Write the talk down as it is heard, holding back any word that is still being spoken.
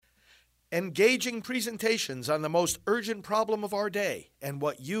engaging presentations on the most urgent problem of our day and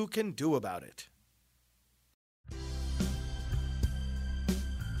what you can do about it.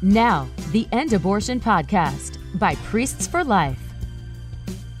 Now, the End Abortion Podcast by Priests for Life.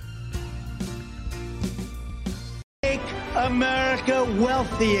 Make America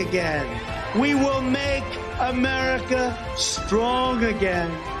wealthy again. We will make America strong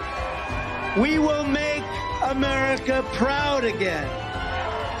again. We will make America proud again.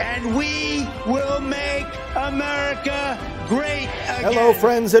 And we will make America great again. Hello,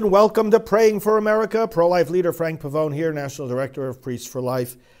 friends, and welcome to Praying for America. Pro-life leader Frank Pavone here, National Director of Priests for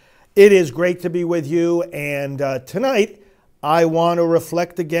Life. It is great to be with you, and tonight I want to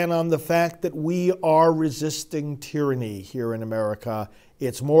reflect again on the fact that we are resisting tyranny here in America.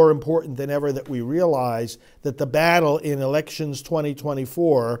 It's more important than ever that we realize that the battle in elections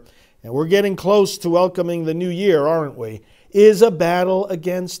 2024, and we're getting close to welcoming the new year, aren't we, is a battle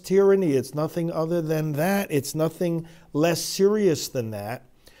against tyranny. It's nothing other than that. It's nothing less serious than that.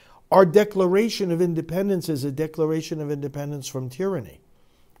 Our Declaration of Independence is a declaration of independence from tyranny.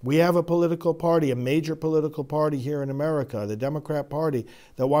 We have a political party, a major political party here in America, the Democrat Party,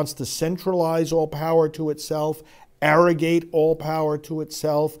 that wants to centralize all power to itself, arrogate all power to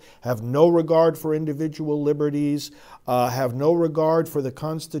itself, have no regard for individual liberties, have no regard for the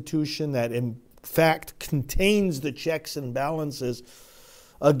Constitution that in fact contains the checks and balances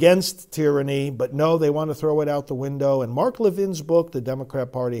against tyranny. But no, they want to throw it out the window. And Mark Levin's book, The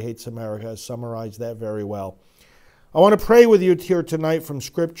Democrat Party Hates America, has summarized that very well. I want to pray with you here tonight from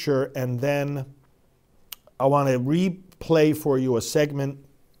Scripture, and then I want to replay for you a segment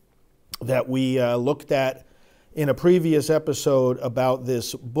that we looked at in a previous episode about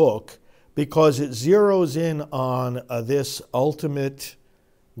this book, because it zeroes in on this ultimate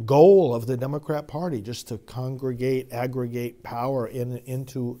goal of the Democrat Party, just to congregate, aggregate power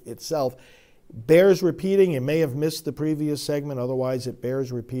into itself. Bears repeating. You may have missed the previous segment, otherwise it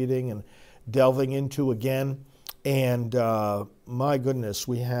bears repeating and delving into again. And my goodness,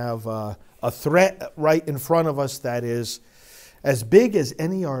 we have a threat right in front of us that is as big as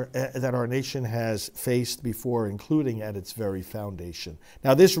any that our nation has faced before, including at its very foundation.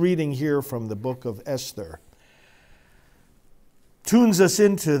 Now, this reading here from the book of Esther tunes us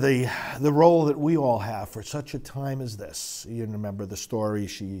into the role that we all have for such a time as this. You remember the story.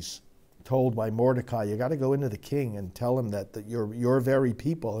 She's told by Mordecai, you got to go into the king and tell him that your very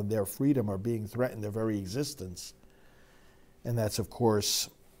people and their freedom are being threatened, their very existence. And that's, of course,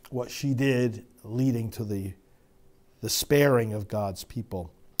 what she did, leading to the sparing of God's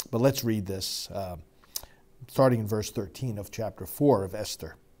people. But let's read this, starting in verse 13 of chapter 4 of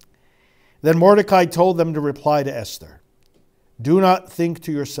Esther. Then Mordecai told them to reply to Esther, "Do not think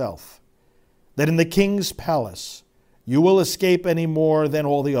to yourself that in the king's palace you will escape any more than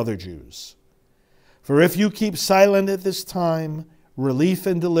all the other Jews. For if you keep silent at this time, relief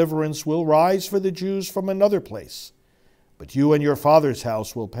and deliverance will rise for the Jews from another place, but you and your father's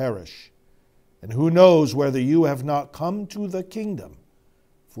house will perish. And who knows whether you have not come to the kingdom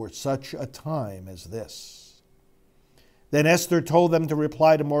for such a time as this?" Then Esther told them to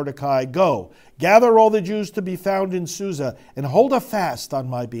reply to Mordecai, "Go, gather all the Jews to be found in Susa, and hold a fast on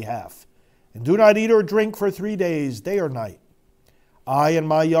my behalf. And do not eat or drink for 3 days, day or night. I and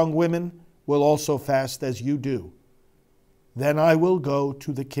my young women will also fast as you do. Then I will go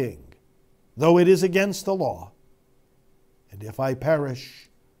to the king, though it is against the law. And if I perish,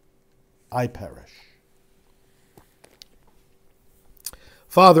 I perish."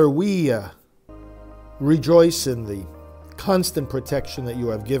 Father, we rejoice in the constant protection that you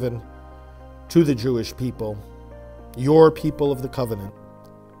have given to the Jewish people, your people of the covenant.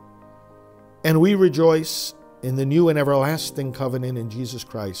 And we rejoice in the new and everlasting covenant in Jesus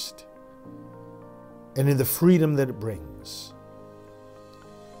Christ and in the freedom that it brings.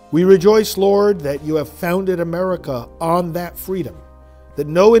 We rejoice, Lord, that you have founded America on that freedom, that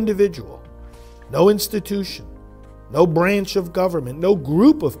no individual, no institution, no branch of government, no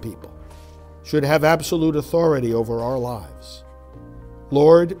group of people should have absolute authority over our lives.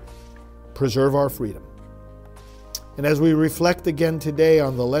 Lord, preserve our freedom. And as we reflect again today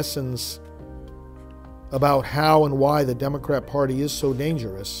on the lessons about how and why the Democrat Party is so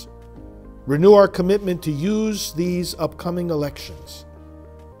dangerous, renew our commitment to use these upcoming elections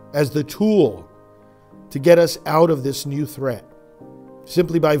as the tool to get us out of this new threat,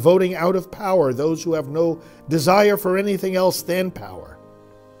 simply by voting out of power those who have no desire for anything else than power.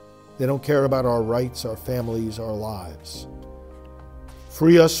 They don't care about our rights, our families, our lives.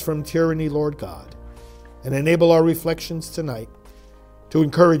 Free us from tyranny, Lord God, and enable our reflections tonight to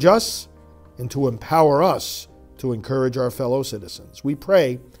encourage us and to empower us to encourage our fellow citizens. We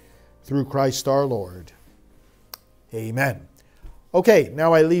pray through Christ our Lord. Amen. Okay,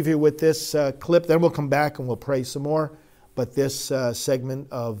 now I leave you with this clip. Then we'll come back and we'll pray some more. But this segment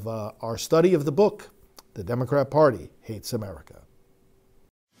of our study of the book, The Democrat Party Hates America.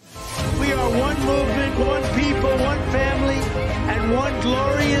 We are one movement, one people, one family, and one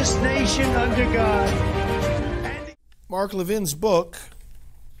glorious nation under God. Mark Levin's book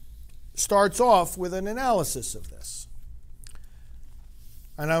starts off with an analysis of this.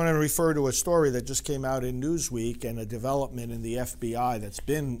 And I'm going to refer to a story that just came out in Newsweek and a development in the FBI that's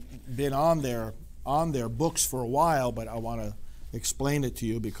been on their books for a while, but I want to explain it to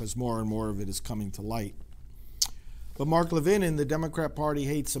you because more and more of it is coming to light. But Mark Levin in The Democrat Party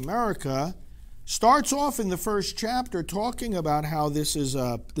Hates America starts off in the first chapter talking about how this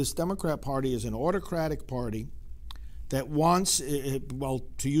Democrat Party is an autocratic party that wants, well,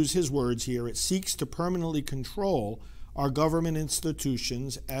 to use his words here, it seeks to permanently control our government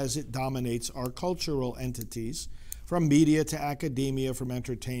institutions as it dominates our cultural entities, from media to academia, from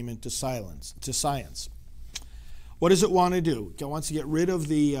entertainment to science. What does it want to do? It wants to get rid of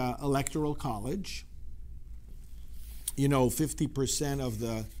the Electoral College. 50% of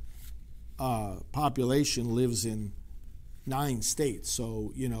the population lives in 9 states.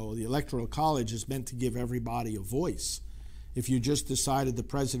 So, the Electoral College is meant to give everybody a voice. If you just decided the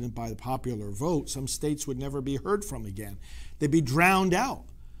president by the popular vote, some states would never be heard from again. They'd be drowned out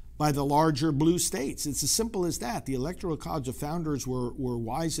by the larger blue states. It's as simple as that. The Electoral College, the founders were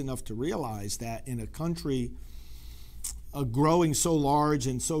wise enough to realize that in a country growing so large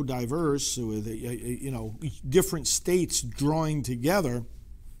and so diverse, with different states drawing together,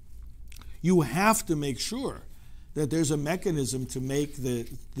 you have to make sure that there's a mechanism to make the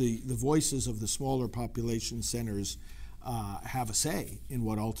voices of the smaller population centers have a say in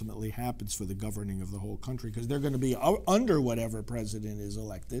what ultimately happens for the governing of the whole country, because they're going to be under whatever president is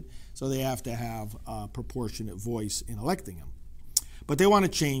elected, so they have to have a proportionate voice in electing him. But they want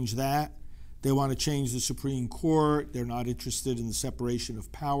to change that. They want to change the Supreme Court. They're not interested in the separation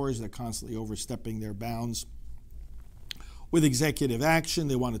of powers. They're constantly overstepping their bounds. With executive action,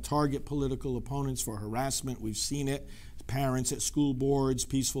 they want to target political opponents for harassment. We've seen it. Parents at school boards,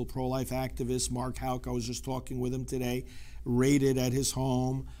 peaceful pro-life activists. Mark Houck, I was just talking with him today, raided at his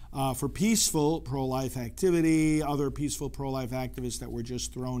home for peaceful pro-life activity. Other peaceful pro-life activists that were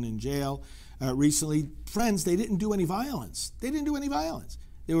just thrown in jail recently. Friends, they didn't do any violence.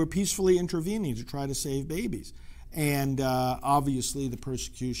 They were peacefully intervening to try to save babies. And obviously the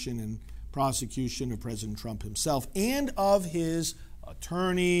persecution and prosecution of President Trump himself and of his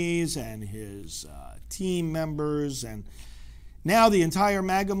attorneys and his team members, and now the entire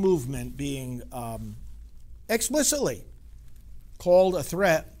MAGA movement being explicitly called a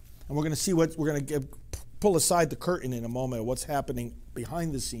threat. And we're going to see what we're going to pull aside the curtain in a moment of what's happening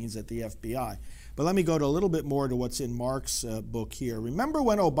behind the scenes at the FBI. But let me go to a little bit more to what's in Mark's book here. Remember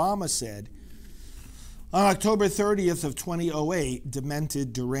when Obama said on October 30th of 2008,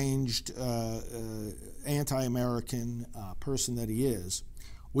 demented, deranged, anti-American person that he is,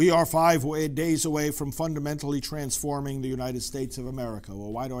 we are 5 days away from fundamentally transforming the United States of America.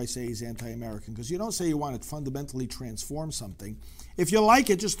 Well, why do I say he's anti-American? Because you don't say you want to fundamentally transform something if you like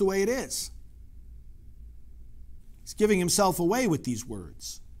it just the way it is. He's giving himself away with these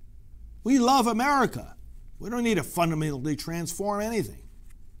words. We love America. We don't need to fundamentally transform anything.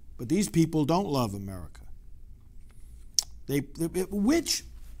 But these people don't love America. Here's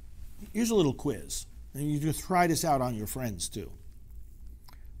a little quiz, and you can try this out on your friends too.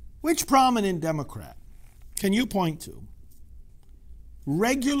 Which prominent Democrat can you point to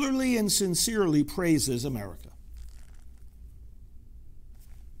regularly and sincerely praises America?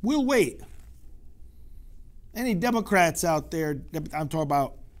 We'll wait. Any Democrats out there, I'm talking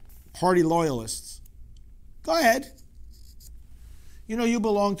about party loyalists, go ahead. You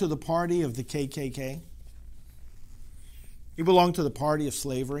belong to the party of the KKK. You belong to the party of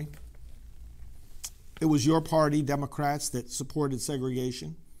slavery. It was your party, Democrats, that supported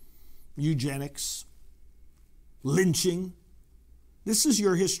segregation, eugenics, lynching. This is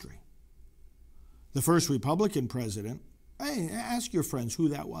your history. The first Republican president, ask your friends who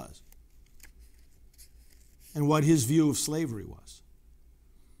that was and what his view of slavery was.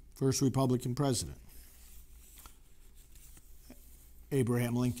 First Republican president,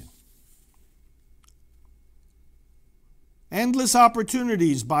 Abraham Lincoln. Endless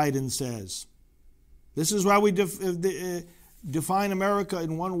opportunities, Biden says. This is why we define America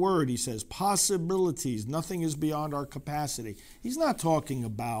in one word, he says, possibilities. Nothing is beyond our capacity. He's not talking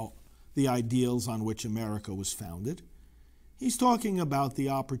about the ideals on which America was founded. He's talking about the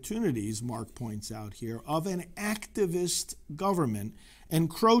opportunities, Mark points out here, of an activist government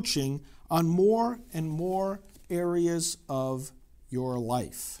encroaching on more and more areas of your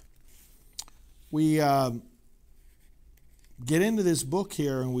life. We get into this book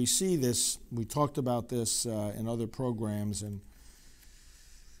here and we see this. We talked about this in other programs, and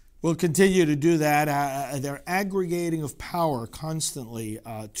we'll continue to do that. They're aggregating of power constantly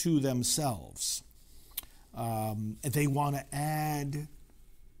to themselves. They want to add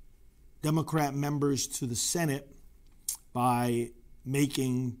Democrat members to the Senate by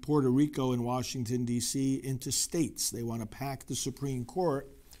making Puerto Rico and Washington, D.C. into states. They want to pack the Supreme Court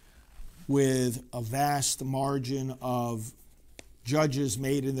with a vast margin of judges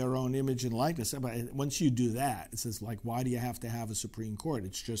made in their own image and likeness. But once you do that, it says, like, why do you have to have a Supreme Court?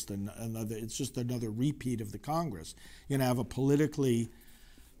 It's just another repeat of the Congress. You're going to have a politically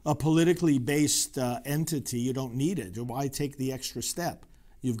based entity. You don't need it. Why take the extra step?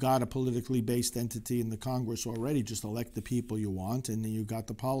 You've got a politically based entity in the Congress already. Just elect the people you want, and then you've got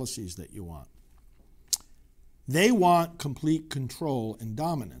the policies that you want. They want complete control and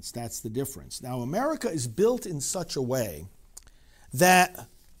dominance. That's the difference. Now, America is built in such a way that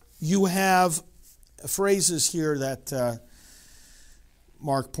you have phrases here that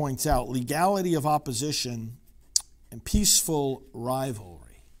Mark points out: legality of opposition and peaceful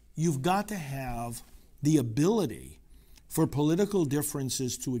rivalry. You've got to have the ability for political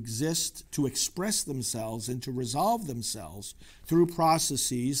differences to exist, to express themselves, and to resolve themselves through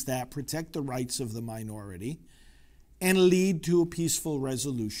processes that protect the rights of the minority and lead to a peaceful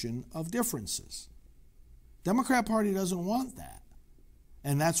resolution of differences. Democrat Party doesn't want that.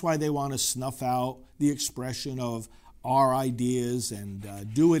 And that's why they want to snuff out the expression of our ideas and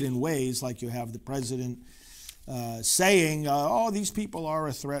do it in ways like you have the president saying, "Oh, these people are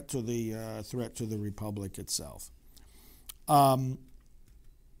a threat to the republic itself." The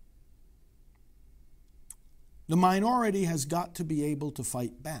minority has got to be able to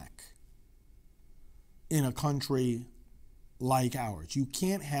fight back in a country like ours. You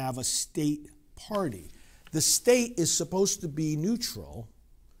can't have a state party. The state is supposed to be neutral.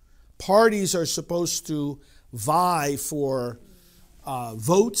 Parties are supposed to vie for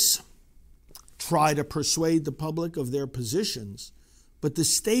votes, try to persuade the public of their positions, but the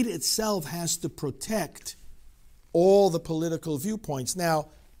state itself has to protect all the political viewpoints. Now,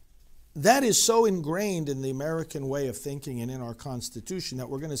 that is so ingrained in the American way of thinking and in our Constitution that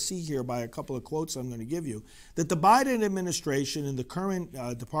we're going to see here by a couple of quotes I'm going to give you, that the Biden administration and the current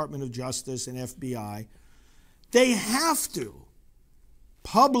Department of Justice and FBI, they have to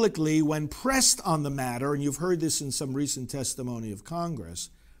publicly, when pressed on the matter, and you've heard this in some recent testimony of Congress,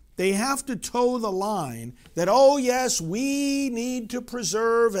 they have to toe the line that, oh yes, we need to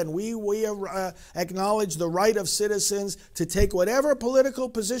preserve and we acknowledge the right of citizens to take whatever political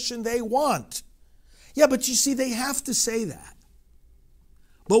position they want. Yeah, but you see, they have to say that.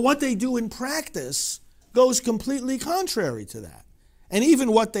 But what they do in practice goes completely contrary to that. And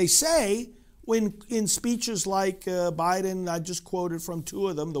even what they say when in speeches like Biden, I just quoted from two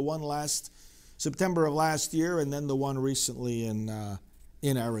of them, the one last September of last year and then the one recently in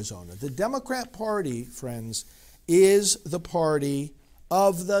Arizona. The Democrat Party, friends, is the party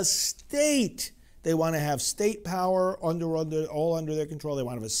of the state. They want to have state power all under their control. They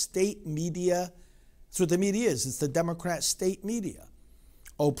want to have a state media. That's what the media is. It's the Democrat state media,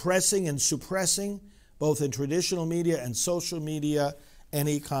 oppressing and suppressing, both in traditional media and social media,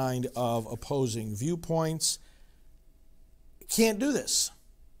 any kind of opposing viewpoints. Can't do this.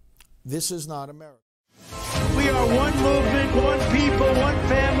 This is not America. We are one movement, one people, one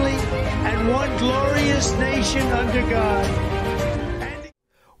family, and one glorious nation under God.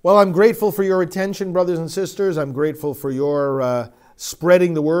 Well, I'm grateful for your attention, brothers and sisters. I'm grateful for your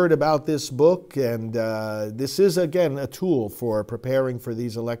spreading the word about this book. And this is, again, a tool for preparing for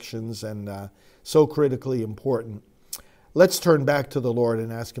these elections and so critically important. Let's turn back to the Lord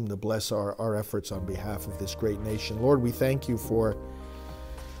and ask Him to bless our efforts on behalf of this great nation. Lord, we thank You for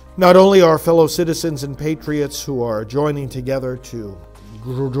not only our fellow citizens and patriots who are joining together to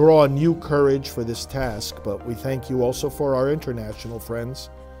draw new courage for this task, but we thank You also for our international friends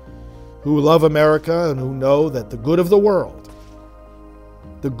who love America and who know that the good of the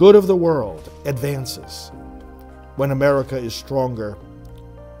world advances when America is stronger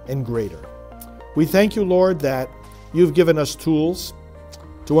and greater. We thank You, Lord, that You've given us tools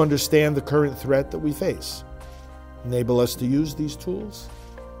to understand the current threat that we face. Enable us to use these tools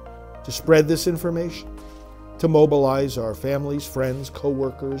to spread this information, to mobilize our families, friends,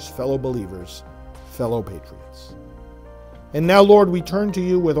 co-workers, fellow believers, fellow patriots. And now, Lord, we turn to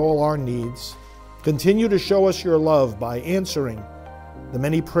You with all our needs Continue to show us your love by answering the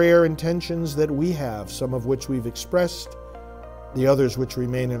many prayer intentions that we have, some of which we've expressed, the others which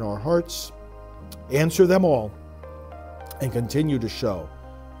remain in our hearts. Answer them all and continue to show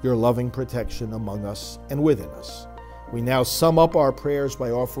your loving protection among us and within us. We now sum up our prayers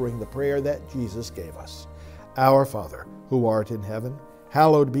by offering the prayer that Jesus gave us. Our Father, who art in heaven,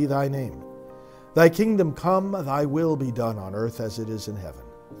 hallowed be thy name. Thy kingdom come, thy will be done on earth as it is in heaven.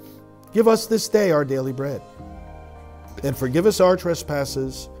 Give us this day our daily bread, and forgive us our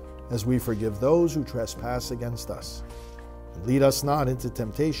trespasses as we forgive those who trespass against us. And lead us not into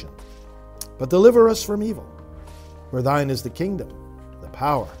temptation, but deliver us from evil. For thine is the kingdom, the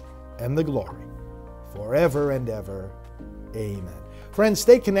power, and the glory, forever and ever. Amen. Friends,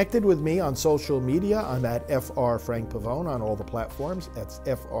 stay connected with me on social media. I'm at Fr. Frank Pavone on all the platforms. That's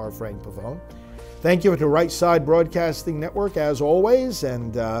Fr. Frank Pavone. Thank you to Right Side Broadcasting Network, as always,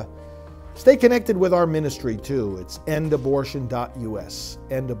 and stay connected with our ministry, too. It's endabortion.us,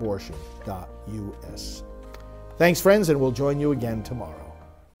 endabortion.us. Thanks, friends, and we'll join you again tomorrow.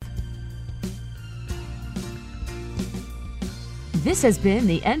 This has been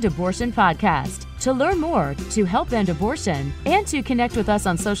the End Abortion Podcast. To learn more, to help end abortion, and to connect with us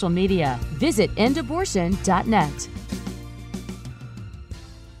on social media, visit endabortion.net.